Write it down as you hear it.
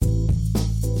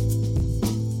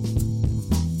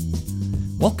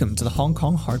Welcome to the Hong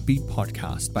Kong Heartbeat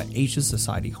podcast by Asia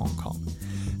Society Hong Kong.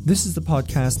 This is the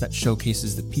podcast that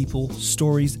showcases the people,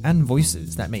 stories, and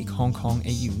voices that make Hong Kong a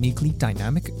uniquely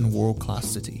dynamic and world-class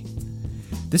city.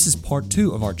 This is part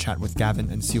 2 of our chat with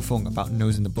Gavin and Siu Feng about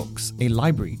Nose in the Books, a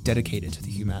library dedicated to the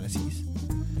humanities.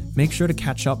 Make sure to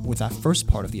catch up with that first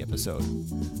part of the episode.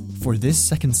 For this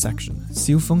second section,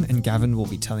 Siu Feng and Gavin will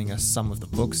be telling us some of the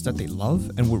books that they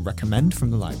love and would recommend from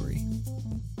the library.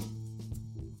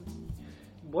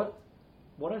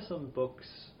 What are some books?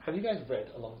 Have you guys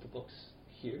read a lot of the books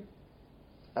here?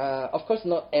 Of course,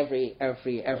 not every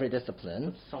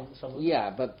discipline. Some.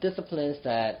 Yeah, but disciplines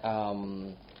that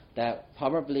that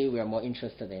probably we are more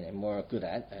interested in and more good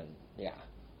at, and yeah.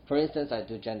 For instance, I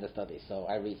do gender studies, so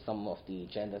I read some of the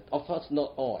gender. Of course,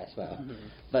 not all as well,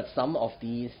 but some of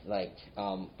these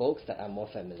books that I'm more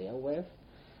familiar with.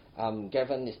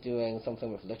 Gavin is doing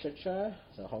something with literature,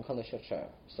 so Hong Kong literature.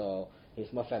 So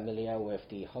he's more familiar with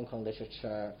the Hong Kong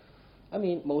literature. I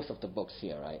mean, most of the books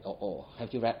here, right? Or all.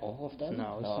 Have you read all of them?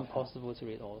 No, it's impossible to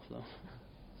read all of them.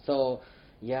 So,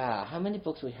 yeah, how many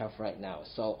books we have right now?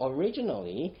 So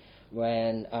originally,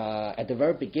 when at the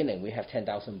very beginning, we have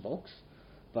 10,000 books.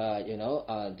 But,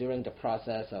 during the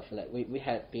process of, we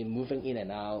had been moving in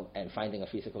and out and finding a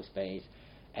physical space,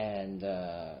 and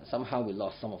somehow we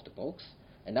lost some of the books.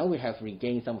 And now we have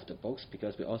regained some of the books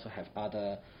because we also have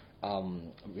other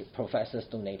professors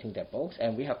donating their books.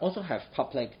 And we also have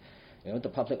public, the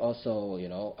public also,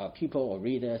 people or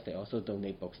readers, they also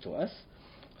donate books to us.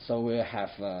 So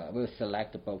we'll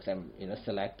select the books and,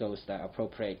 select those that are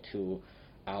appropriate to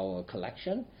our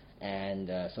collection. And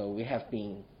so we have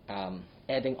been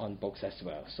adding on books as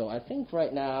well. So I think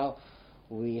right now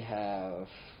we have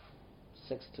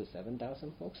 6,000 to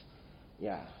 7,000 books,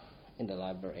 in the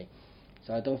library.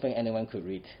 So I don't think anyone could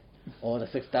read all the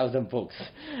 6,000 books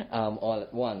all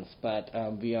at once, but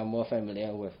we are more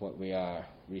familiar with what we are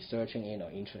researching in or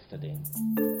interested in.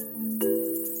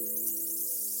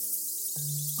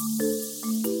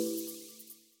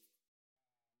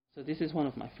 So this is one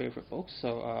of my favorite books.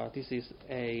 So this is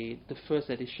the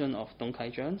first edition of Dong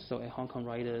Kai-zhen, so a Hong Kong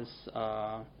writer's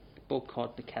book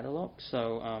called The Catalogue.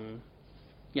 So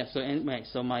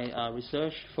my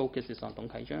research focuses on Dong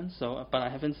Kai-zhen. But I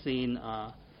haven't seen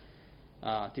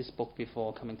this book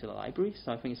before coming to the library.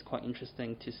 So I think it's quite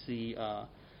interesting to see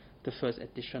the first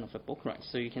edition of the book, right?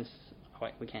 So you can,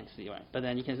 we can't see, right? But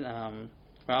then you can,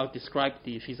 I'll describe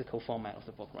the physical format of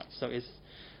the book, right? So it's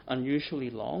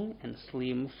unusually long and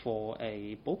slim for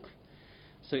a book.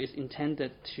 So it's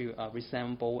intended to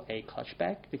resemble a clutch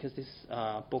bag because this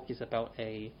book is about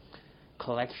a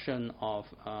collection of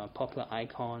popular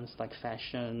icons like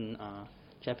fashion,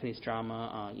 Japanese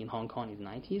drama in Hong Kong in the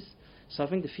 90s. So I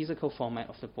think the physical format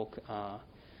of the book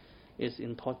is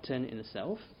important in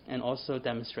itself and also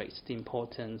demonstrates the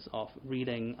importance of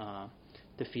reading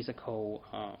the physical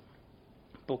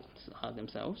books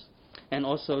themselves. And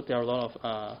also there are a lot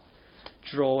of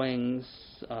drawings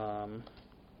and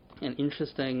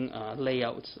interesting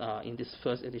layouts in this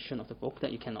first edition of the book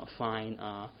that you cannot find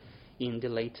in the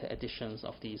later editions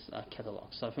of these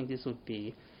catalogs. So I think this would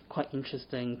be quite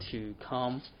interesting to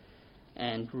come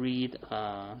and read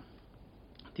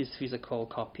this physical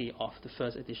copy of the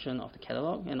first edition of the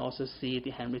catalog and also see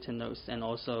the handwritten notes and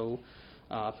also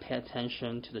pay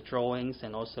attention to the drawings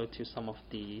and also to some of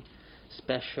the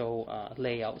special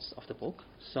layouts of the book.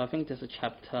 So I think there's a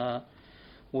chapter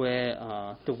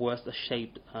where the words are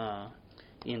shaped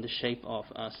in the shape of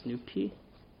Snoopy.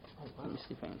 Let me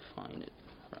see if I can find it.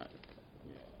 Right.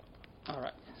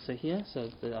 Alright, so here,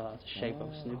 the shape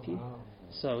of Snoopy.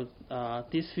 So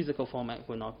this physical format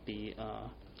will not be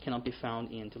cannot be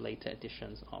found in the later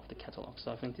editions of the catalog.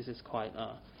 So I think this is quite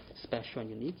special and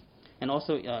unique. And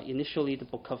also, initially the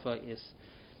book cover is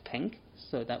pink,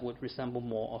 so that would resemble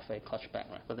more of a clutch bag,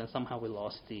 right? But then somehow we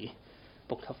lost the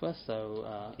book cover,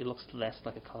 so it looks less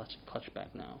like a clutch bag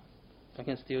now. I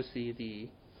can still see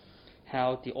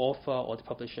how the author or the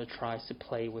publisher tries to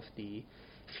play with the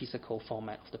physical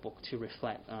format of the book to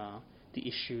reflect the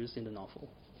issues in the novel.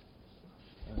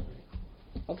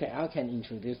 Okay, I can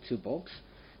introduce 2 books.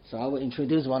 So I will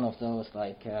introduce one of those,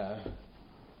 my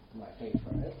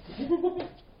favorite.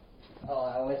 Oh,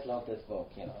 I always love this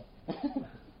book,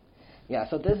 Yeah,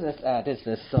 so this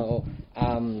is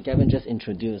Gavin just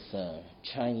introduced a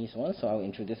Chinese one, so I'll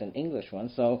introduce an English one.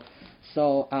 So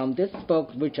this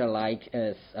book, which I like,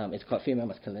 is it's called Female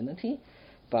Masculinity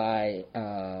by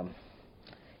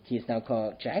he's now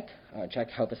called Jack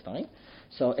Halberstein.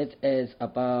 So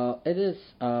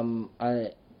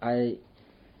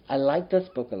I like this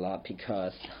book a lot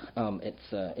because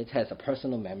it has a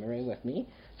personal memory with me.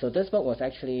 So this book was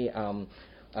actually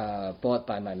bought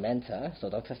by my mentor, so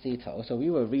Dr. Sito. So we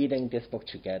were reading this book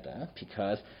together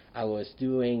because I was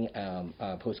doing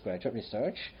postgraduate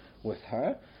research with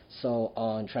her, so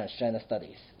on transgender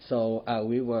studies. So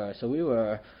we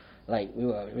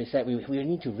said we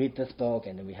need to read this book,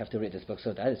 and then we have to read this book.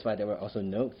 So that is why there were also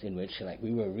notes in which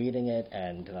we were reading it,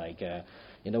 and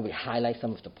we highlight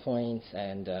some of the points,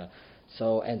 and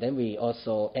then we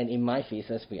also, and in my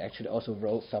thesis we actually also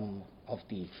wrote some of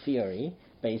the theory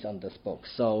based on this book.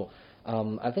 So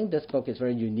I think this book is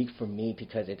very unique for me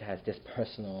because it has this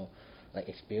personal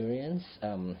experience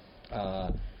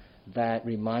that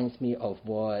reminds me of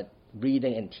what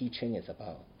reading and teaching is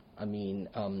about. I mean,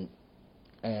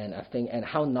 and I think, and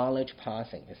how knowledge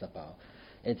passing is about.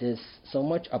 It is so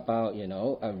much about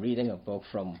reading a book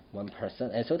from one person,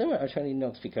 and so there were actually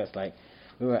notes because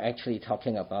we were actually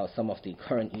talking about some of the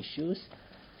current issues.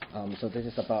 So this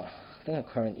is about, I think,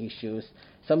 current issues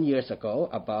some years ago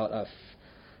about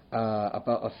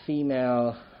a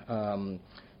female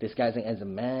disguising as a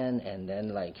man, and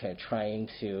then trying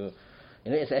to,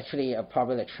 it's actually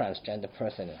probably a transgender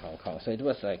person in Hong Kong. So it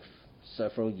was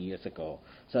several years ago.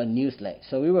 So a news link.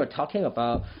 So we were talking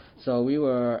about. So we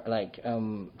were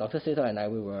Dr. Sito and I.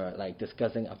 We were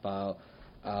discussing about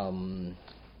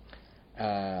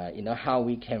how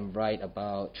we can write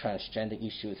about transgender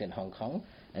issues in Hong Kong.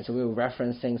 And so we were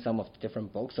referencing some of the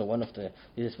different books. So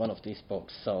this is one of these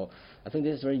books. So I think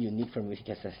this is very unique for me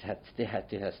because it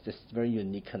has this very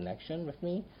unique connection with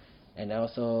me, and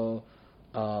also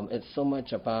it's so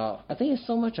much about. I think it's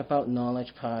so much about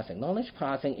knowledge passing. Knowledge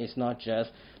passing is not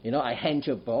just I hand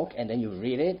you a book and then you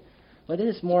read it, but it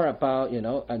is more about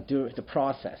the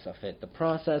process of it, the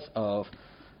process of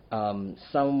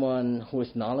someone who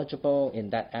is knowledgeable in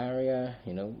that area,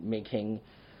 making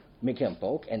a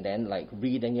book, and then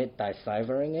reading it,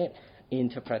 deciphering it,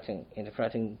 interpreting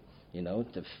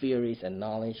the theories and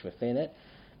knowledge within it,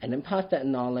 and then pass that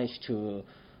knowledge to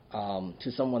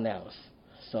someone else.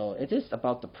 So it is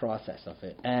about the process of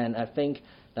it, and I think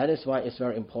that is why it's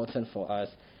very important for us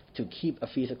to keep a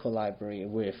physical library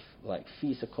with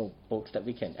physical books that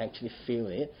we can actually feel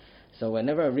it. So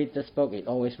whenever I read this book, it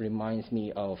always reminds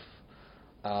me of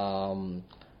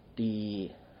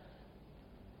the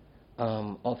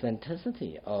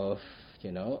authenticity of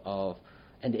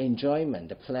and the enjoyment,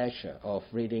 the pleasure of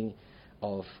reading,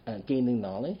 of gaining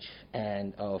knowledge,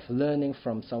 and of learning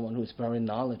from someone who's very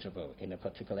knowledgeable in a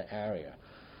particular area.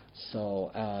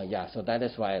 So so that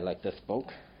is why I like this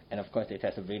book, and of course it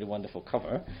has a really wonderful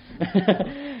cover.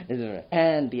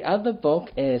 And the other book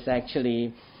is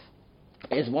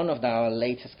one of our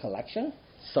latest collection.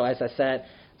 So as I said,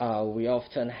 we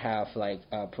often have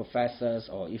professors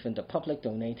or even the public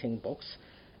donating books,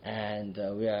 and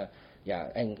we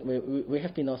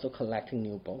have been also collecting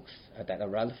new books that are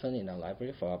relevant in our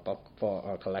library for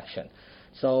our collection.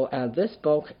 So this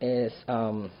book is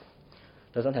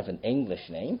doesn't have an English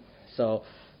name,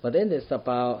 but it is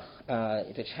about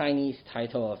the Chinese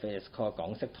title of it is called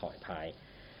港式台派.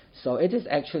 So it is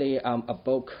actually a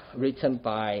book written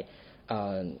by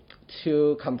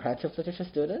two comparative literature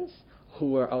students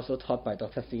who were also taught by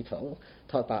Dr. Sito,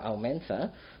 taught by our mentor.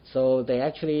 So they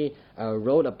actually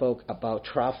wrote a book about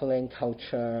traveling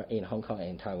culture in Hong Kong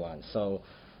and Taiwan. So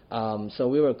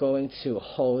we were going to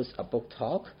host a book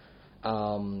talk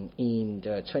in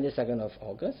the 22nd of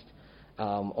August.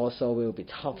 Also,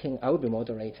 I will be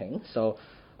moderating. So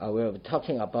we'll be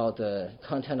talking about the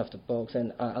content of the books,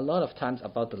 and a lot of times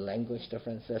about the language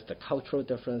differences, the cultural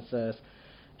differences,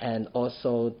 and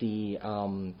also the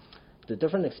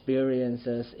different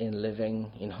experiences in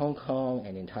living in Hong Kong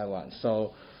and in Taiwan.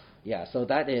 So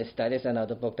that is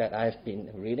another book that I've been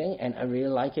reading, and I really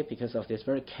like it because of this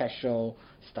very casual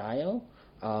style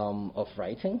of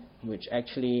writing, which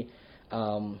actually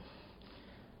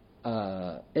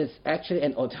is actually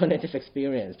an alternative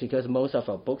experience because most of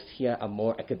our books here are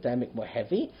more academic, more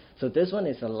heavy. So this one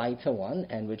is a lighter one,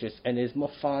 and it's more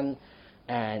fun,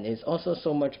 and it's also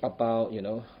so much about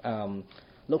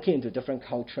looking into different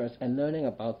cultures and learning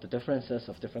about the differences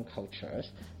of different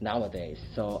cultures nowadays.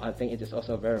 So I think it is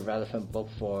also a very relevant book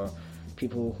for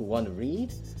people who want to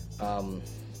read.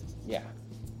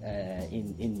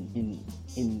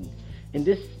 In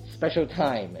this special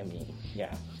time,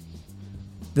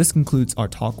 This concludes our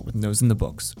talk with Nose in the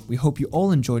Books. We hope you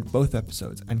all enjoyed both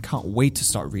episodes and can't wait to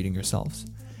start reading yourselves.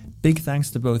 Big thanks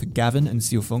to both Gavin and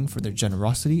Xiu Feng for their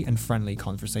generosity and friendly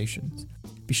conversations.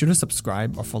 Be sure to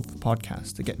subscribe or follow the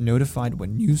podcast to get notified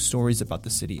when new stories about the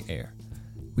city air.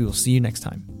 We will see you next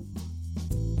time.